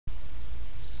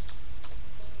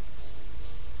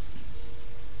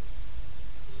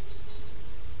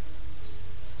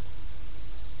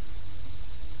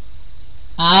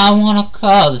I wanna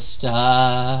call the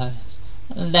stars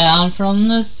down from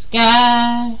the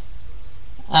sky.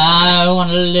 I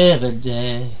wanna live a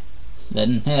day that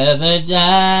never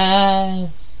dies.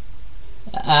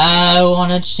 I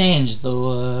wanna change the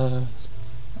world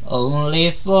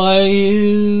only for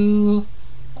you.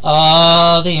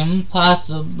 All the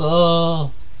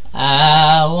impossible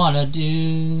I wanna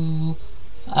do.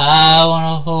 I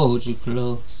wanna hold you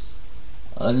close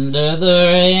under the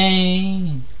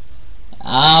rain.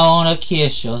 I wanna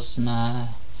kiss your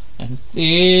smile and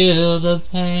feel the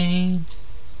pain.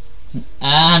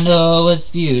 I know it's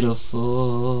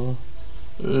beautiful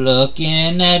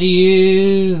looking at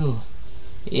you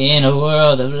in a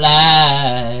world of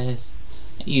lies.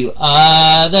 You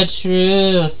are the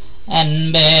truth,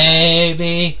 and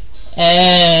baby,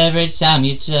 every time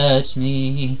you touch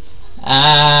me,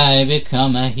 I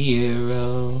become a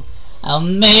hero. I'll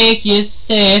make you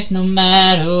safe no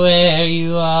matter where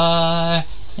you are,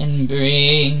 and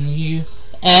bring you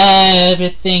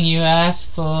everything you ask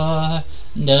for.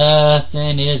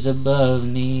 Nothing is above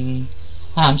me.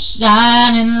 I'm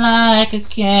shining like a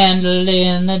candle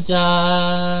in the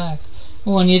dark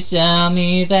when you tell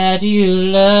me that you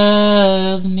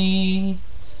love me.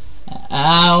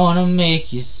 I wanna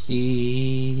make you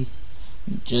see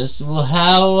just how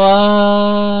I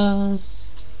was.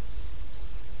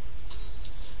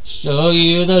 Show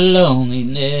you the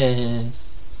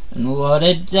loneliness and what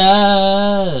it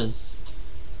does.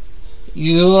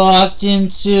 You walked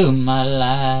into my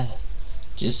life,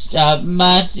 just stopped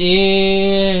my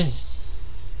tears.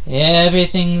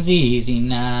 Everything's easy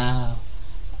now,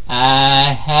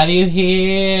 I have you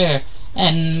here.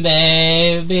 And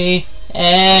baby,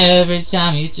 every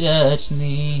time you touch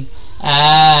me,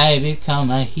 I become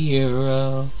a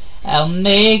hero. I'll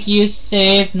make you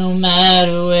safe no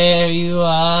matter where you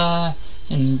are,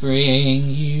 and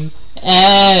bring you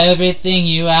everything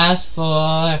you ask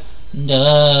for.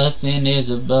 Nothing is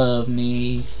above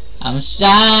me. I'm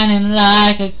shining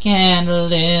like a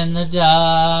candle in the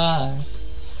dark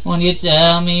when you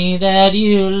tell me that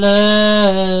you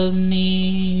love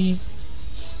me.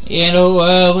 In a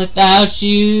world without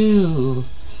you,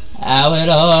 I would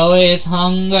always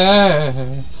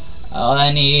hunger. All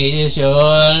I need is your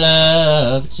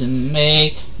love to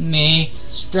make me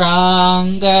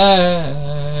stronger.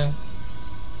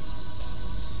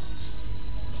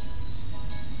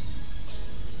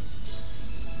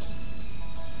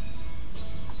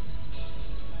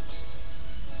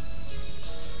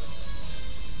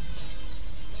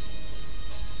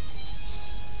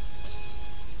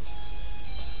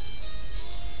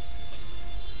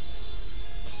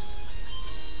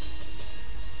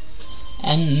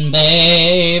 And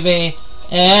baby,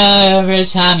 every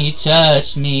time you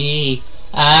touch me,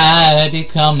 I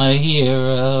become a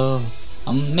hero.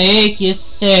 I'll make you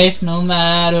safe no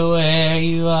matter where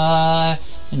you are,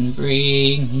 and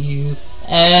bring you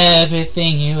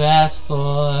everything you ask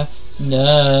for.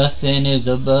 Nothing is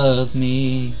above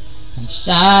me. I'm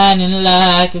shining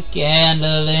like a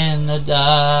candle in the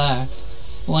dark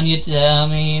when you tell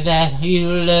me that you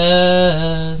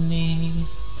love me.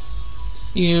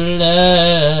 You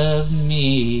love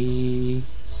me.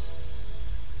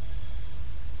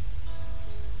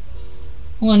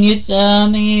 When you tell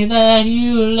me that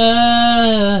you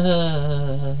love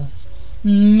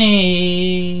me.